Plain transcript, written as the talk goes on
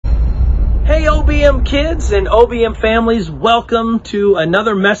Hey OBM kids and OBM families, welcome to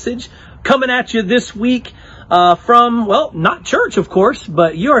another message coming at you this week from, well, not church of course,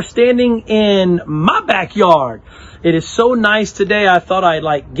 but you are standing in my backyard. It is so nice today. I thought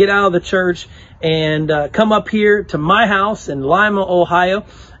I'd get out of the church and come up here to my house in Lima, Ohio,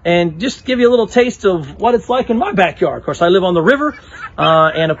 and just give you a little taste of what it's like in my backyard. Of course, I live on the river,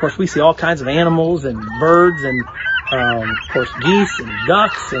 and of course we see all kinds of animals and birds and of course, geese and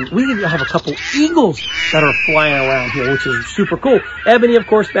ducks, and we even have a couple eagles that are flying around here, which is super cool. Ebony, of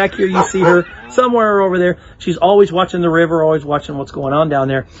course, back here, you see her somewhere over there. She's always watching the river, always watching what's going on down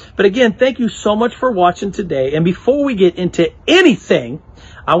there. But again, thank you so much for watching today. And before we get into anything,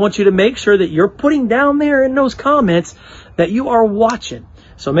 I want you to make sure that you're putting down there in those comments that you are watching.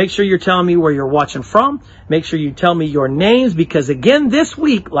 So make sure you're telling me where you're watching from. Make sure you tell me your names, because again, this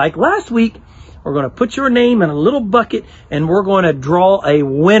week, like last week, we're going to put your name in a little bucket and we're going to draw a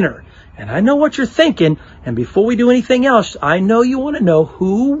winner. And I know what you're thinking. And before we do anything else, I know you want to know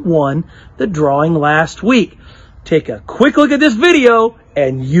who won the drawing last week. Take a quick look at this video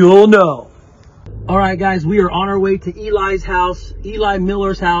and you'll know. All right, guys, we are on our way to Eli's house, Eli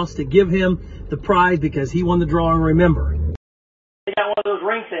Miller's house, to give him the prize because he won the drawing. Remember, they got one of those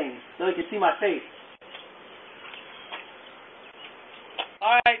ring things so they can see my face.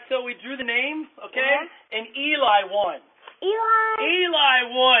 All right, so we drew the name, okay? And Eli won. Eli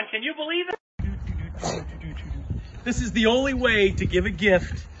won. Can you believe it? This is the only way to give a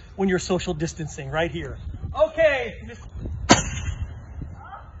gift when you're social distancing, right here. Okay.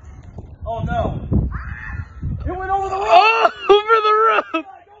 Oh, no. It went over the roof. Oh, over the roof.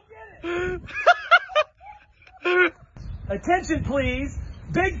 Go get it. Attention, please.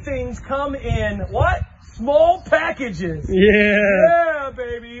 Big things come in what? Small packages. Yeah,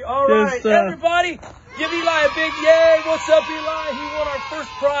 baby. All right, everybody, give Eli a big yay. What's up, Eli? He won our first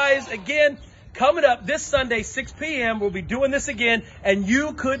prize. Again, coming up this Sunday, 6 p.m., we'll be doing this again, and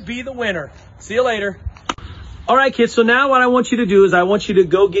you could be the winner. See you later. All right, kids, so now what I want you to do is I want you to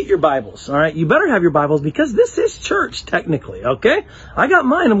go get your Bibles, all right? You better have your Bibles because this is church, technically, okay? I got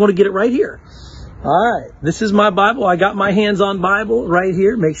mine. I'm going to get it right here. All right, this is my Bible. I got my hands-on Bible right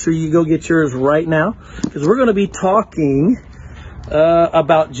here. Make sure you go get yours right now, because we're going to be talking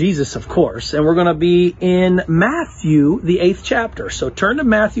about Jesus, of course, and we're going to be in Matthew, the 8th chapter. So turn to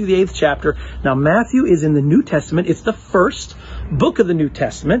Matthew, the 8th chapter. Now, Matthew is in the New Testament. It's the first book of the New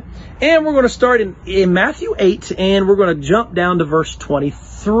Testament, and we're going to start in Matthew 8, and we're going to jump down to verse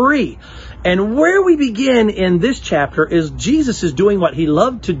 23. And where we begin in this chapter is Jesus is doing what he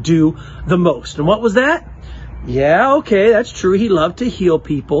loved to do the most. And what was that? Yeah, okay, that's true. He loved to heal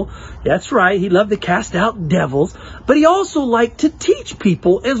people. That's right. He loved to cast out devils. But he also liked to teach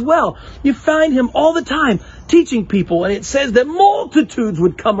people as well. You find him all the time teaching people. And it says that multitudes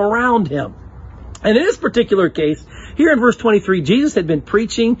would come around him. And in this particular case, here in verse 23, Jesus had been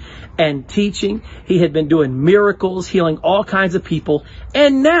preaching and teaching. He had been doing miracles, healing all kinds of people.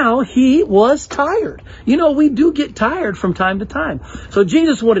 And now he was tired. You know, we do get tired from time to time. So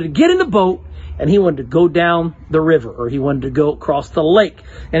Jesus wanted to get in the boat and he wanted to go down the river, or he wanted to go across the lake.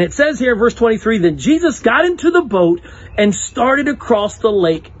 And it says here in verse 23, then Jesus got into the boat and started across the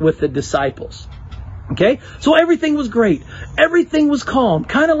lake with the disciples. Okay, so everything was great. Everything was calm,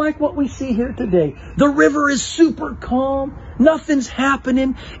 kind of like what we see here today. The river is super calm. Nothing's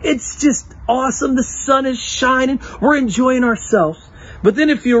happening. It's just awesome. The sun is shining. We're enjoying ourselves. But then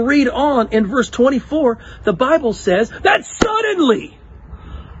if you read on in verse 24, the Bible says that suddenly,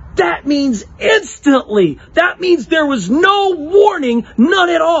 that means instantly. That means there was no warning, none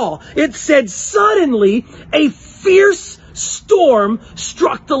at all. It said suddenly a fierce storm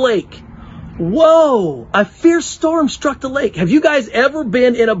struck the lake. Whoa, a fierce storm struck the lake. Have you guys ever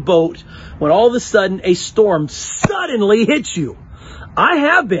been in a boat when all of a sudden a storm suddenly hits you? I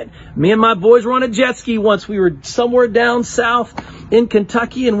have been. Me and my boys were on a jet ski once. We were somewhere down south in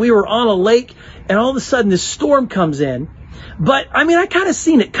Kentucky and we were on a lake and all of a sudden this storm comes in. But, I mean, I kind of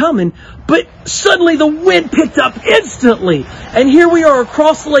seen it coming, but suddenly the wind picked up instantly. And here we are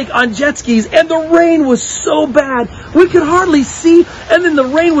across the lake on jet skis, and the rain was so bad, we could hardly see. And then the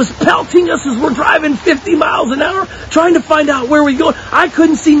rain was pelting us as we're driving 50 miles an hour, trying to find out where we're going. I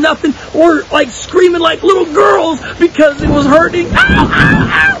couldn't see nothing, or like screaming like little girls because it was hurting. Ow, ow,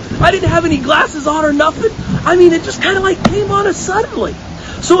 ow. I didn't have any glasses on or nothing. I mean, it just kind of like came on us suddenly.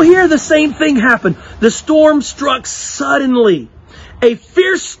 So here the same thing happened. The storm struck suddenly. A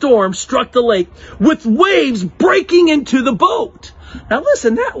fierce storm struck the lake with waves breaking into the boat. Now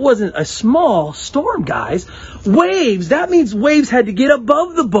listen, that wasn't a small storm, guys. Waves, that means waves had to get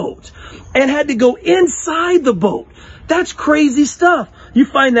above the boat and had to go inside the boat. That's crazy stuff. You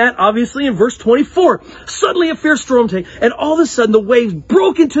find that obviously in verse 24. Suddenly a fierce storm came, and all of a sudden the waves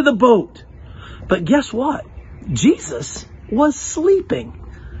broke into the boat. But guess what? Jesus was sleeping.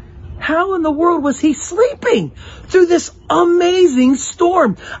 How in the world was he sleeping through this amazing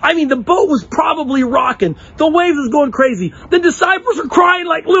storm? I mean, the boat was probably rocking. The waves was going crazy. The disciples are crying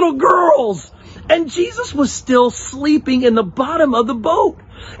like little girls. And Jesus was still sleeping in the bottom of the boat.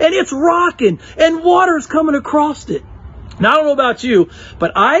 And it's rocking. And water's coming across it. Now, I don't know about you,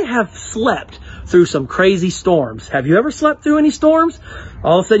 but I have slept through some crazy storms. Have you ever slept through any storms?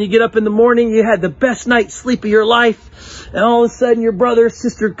 All of a sudden you get up in the morning, you had the best night's sleep of your life, and all of a sudden your brother or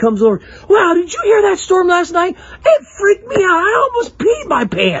sister comes over. Wow, did you hear that storm last night? It freaked me out. I almost peed my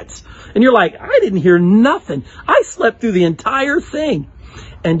pants. And you're like, I didn't hear nothing. I slept through the entire thing.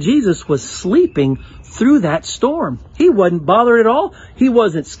 And Jesus was sleeping through that storm. He wasn't bothered at all. He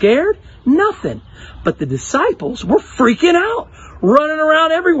wasn't scared. Nothing. But the disciples were freaking out, running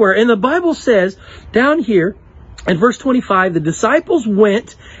around everywhere. And the Bible says down here in verse 25, the disciples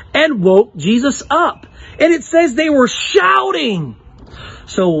went and woke Jesus up. And it says they were shouting.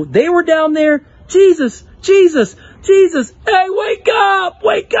 So they were down there, Jesus, Jesus, Jesus, hey, wake up,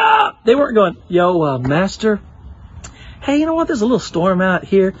 wake up. They weren't going, yo, master. Hey, you know what? There's a little storm out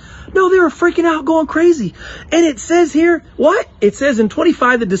here. No, they were freaking out, going crazy. And it says here, what? It says in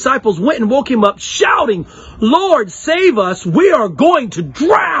 25, the disciples went and woke him up shouting, Lord, save us. We are going to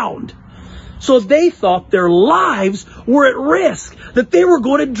drown. So they thought their lives were at risk, that they were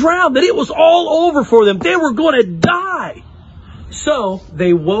going to drown, that it was all over for them. They were going to die. So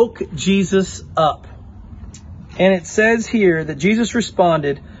they woke Jesus up. And it says here that Jesus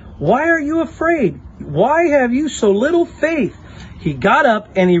responded, why are you afraid? Why have you so little faith? He got up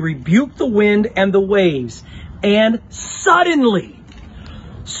and he rebuked the wind and the waves. And suddenly,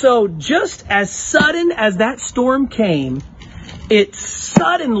 so just as sudden as that storm came, it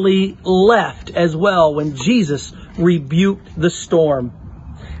suddenly left as well when Jesus rebuked the storm.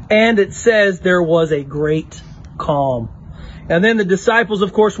 And it says there was a great calm. And then the disciples,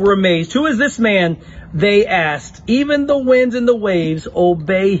 of course, were amazed. Who is this man? They asked. Even the winds and the waves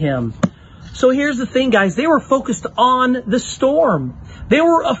obey him. So here's the thing, guys. They were focused on the storm. They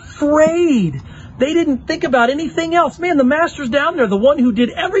were afraid. They didn't think about anything else. Man, the master's down there, the one who did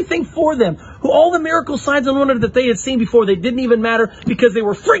everything for them, who all the miracle signs and wonders that they had seen before, they didn't even matter because they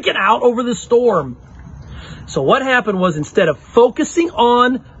were freaking out over the storm. So what happened was, instead of focusing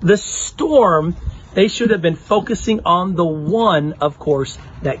on the storm, they should have been focusing on the one, of course,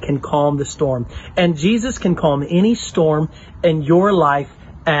 that can calm the storm. And Jesus can calm any storm in your life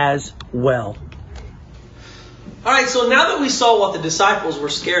as well. All right, so now that we saw what the disciples were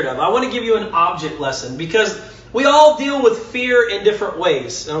scared of, I want to give you an object lesson, because we all deal with fear in different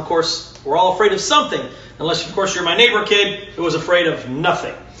ways. And of course, we're all afraid of something. Unless, of course, you're my neighbor kid who was afraid of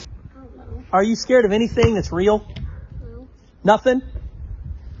nothing. Are you scared of anything that's real? No. Nothing?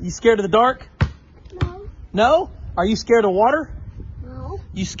 You scared of the dark? No. No? Are you scared of water? No.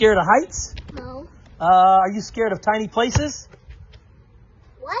 You scared of heights? No. Are you scared of tiny places?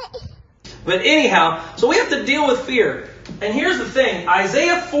 What? But anyhow, so we have to deal with fear. And here's the thing.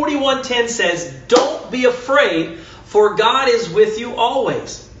 Isaiah 41:10 says, don't be afraid, for God is with you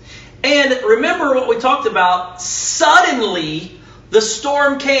always. And remember what we talked about. Suddenly, the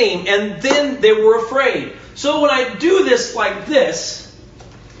storm came, and then they were afraid. So when I do this like this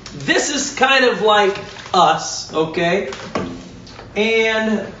is kind of like us, okay?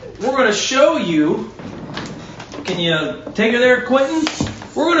 And we're going to show you, can you take it there, Quentin?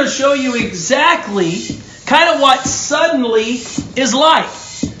 We're going to show you exactly kind of what suddenly is like.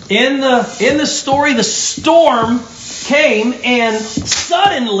 In the story, the storm came and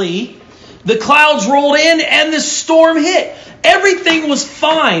suddenly the clouds rolled in and the storm hit. Everything was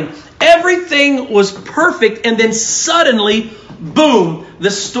fine. Everything was perfect. And then suddenly, boom,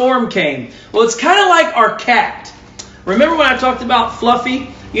 the storm came. Well, it's kind of like our cat. Remember when I talked about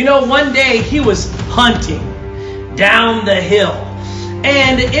Fluffy? You know, one day he was hunting down the hill.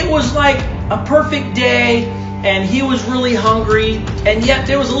 And it was like a perfect day, and he was really hungry, and yet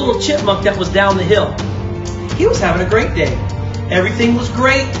there was a little chipmunk that was down the hill. He was having a great day. Everything was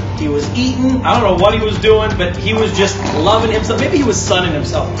great. He was eating. I don't know what he was doing, but he was just loving himself. Maybe he was sunning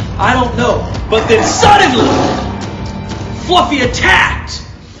himself. I don't know. But then suddenly, Fluffy attacked,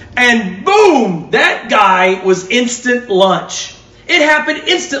 and boom, that guy was instant lunch. It happened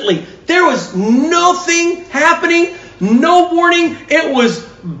instantly. There was nothing happening. No warning. It was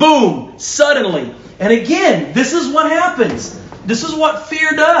boom, suddenly. And again, this is what happens. This is what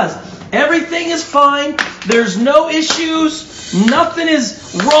fear does. Everything is fine. There's no issues. Nothing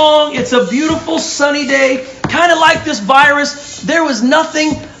is wrong. It's a beautiful sunny day. kind of like this virus. There was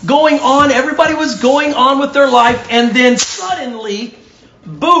nothing going on. Everybody was going on with their life. And then suddenly,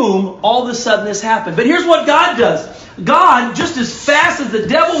 boom, all of a sudden this happened. But here's what God does. God, just as fast as the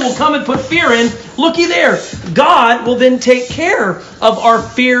devil will come and put fear in, looky there, God will then take care of our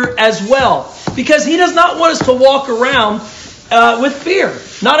fear as well. Because He does not want us to walk around with fear.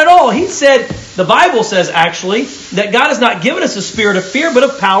 Not at all. He said, the Bible says actually, that God has not given us a spirit of fear, but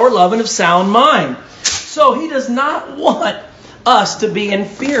of power, love, and of sound mind. So He does not want us to be in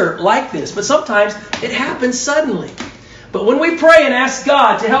fear like this. But sometimes it happens suddenly. But when we pray and ask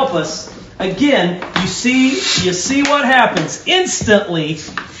God to help us, again, you see what happens. Instantly,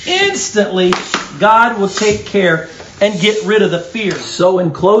 God will take care and get rid of the fear. So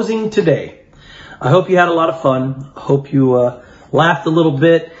in closing today, I hope you had a lot of fun. I hope you laughed a little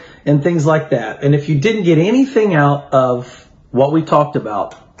bit and things like that. And if you didn't get anything out of what we talked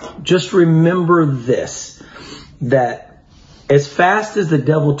about, just remember this, that as fast as the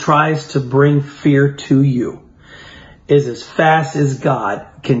devil tries to bring fear to you, is as fast as God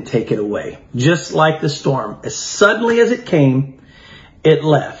can take it away. Just like the storm. As suddenly as it came, it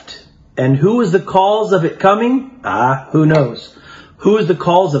left. And who was the cause of it coming? Who knows? Who is the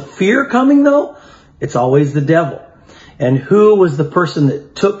cause of fear coming though? It's always the devil. And who was the person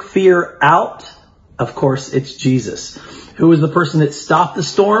that took fear out? Of course, it's Jesus. Who was the person that stopped the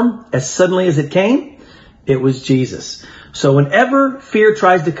storm as suddenly as it came? It was Jesus. So whenever fear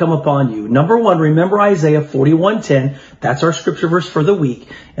tries to come upon you, number one, remember Isaiah 41:10. That's our scripture verse for the week.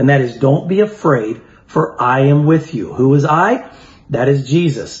 And that is, don't be afraid, for I am with you. Who is I? That is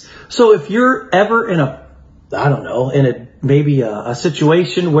Jesus. So if you're ever in maybe a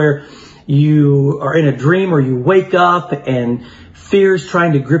situation where you are in a dream or you wake up and fear is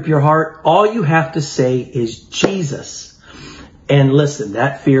trying to grip your heart, all you have to say is Jesus. And listen,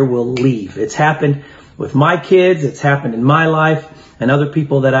 that fear will leave. It's happened with my kids. It's happened in my life and other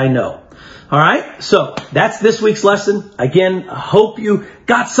people that I know. All right. So that's this week's lesson. Again, I hope you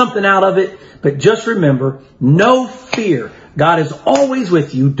got something out of it, but just remember, no fear. God is always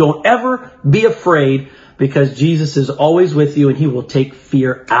with you. Don't ever be afraid, because Jesus is always with you and He will take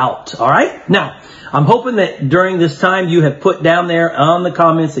fear out. All right. Now, I'm hoping that during this time you have put down there on the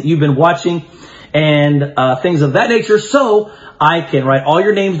comments that you've been watching and things of that nature, so I can write all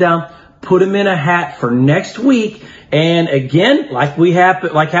your names down, put them in a hat for next week. And again, like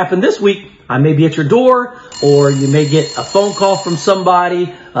happened this week, I may be at your door, or you may get a phone call from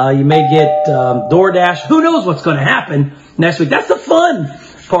somebody. You may get DoorDash. Who knows what's going to happen next week? That's the fun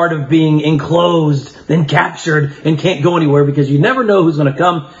part of being enclosed and captured and can't go anywhere, because you never know who's going to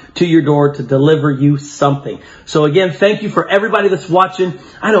come to your door to deliver you something. So again, thank you for everybody that's watching.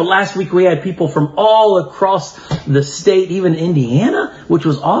 I know last week we had people from all across the state, even Indiana, which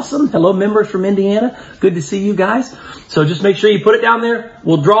was awesome. Hello, members from Indiana. Good to see you guys. So just make sure you put it down there.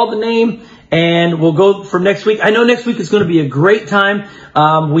 We'll draw the name and we'll go for next week. I know next week is going to be a great time.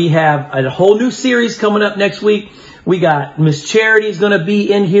 We have a whole new series coming up next week. We got Miss Charity is going to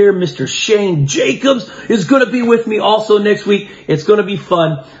be in here. Mr. Shane Jacobs is going to be with me also next week. It's going to be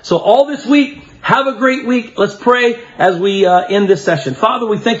fun. So all this week, have a great week. Let's pray as we end this session. Father,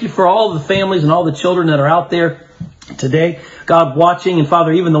 we thank you for all the families and all the children that are out there today, God, watching. And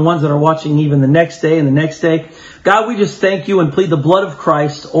Father, even the ones that are watching even the next day and the next day. God, we just thank you and plead the blood of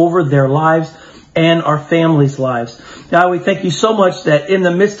Christ over their lives and our families' lives. God, we thank you so much that in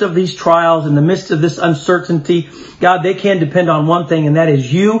the midst of these trials, in the midst of this uncertainty, God, they can depend on one thing, and that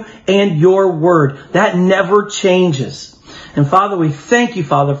is you and your word. That never changes. And Father, we thank you,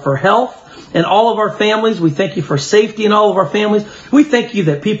 Father, for health in all of our families. We thank you for safety in all of our families. We thank you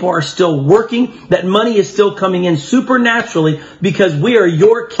that people are still working, that money is still coming in supernaturally because we are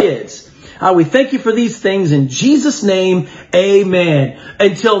your kids. We thank you for these things in Jesus' name. Amen.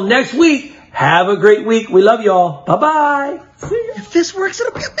 Until next week, have a great week. We love you all. Bye-bye. See ya. If this works,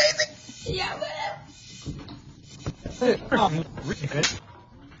 it'll be amazing. Yeah, man.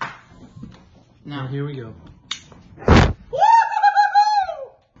 Now, here we go.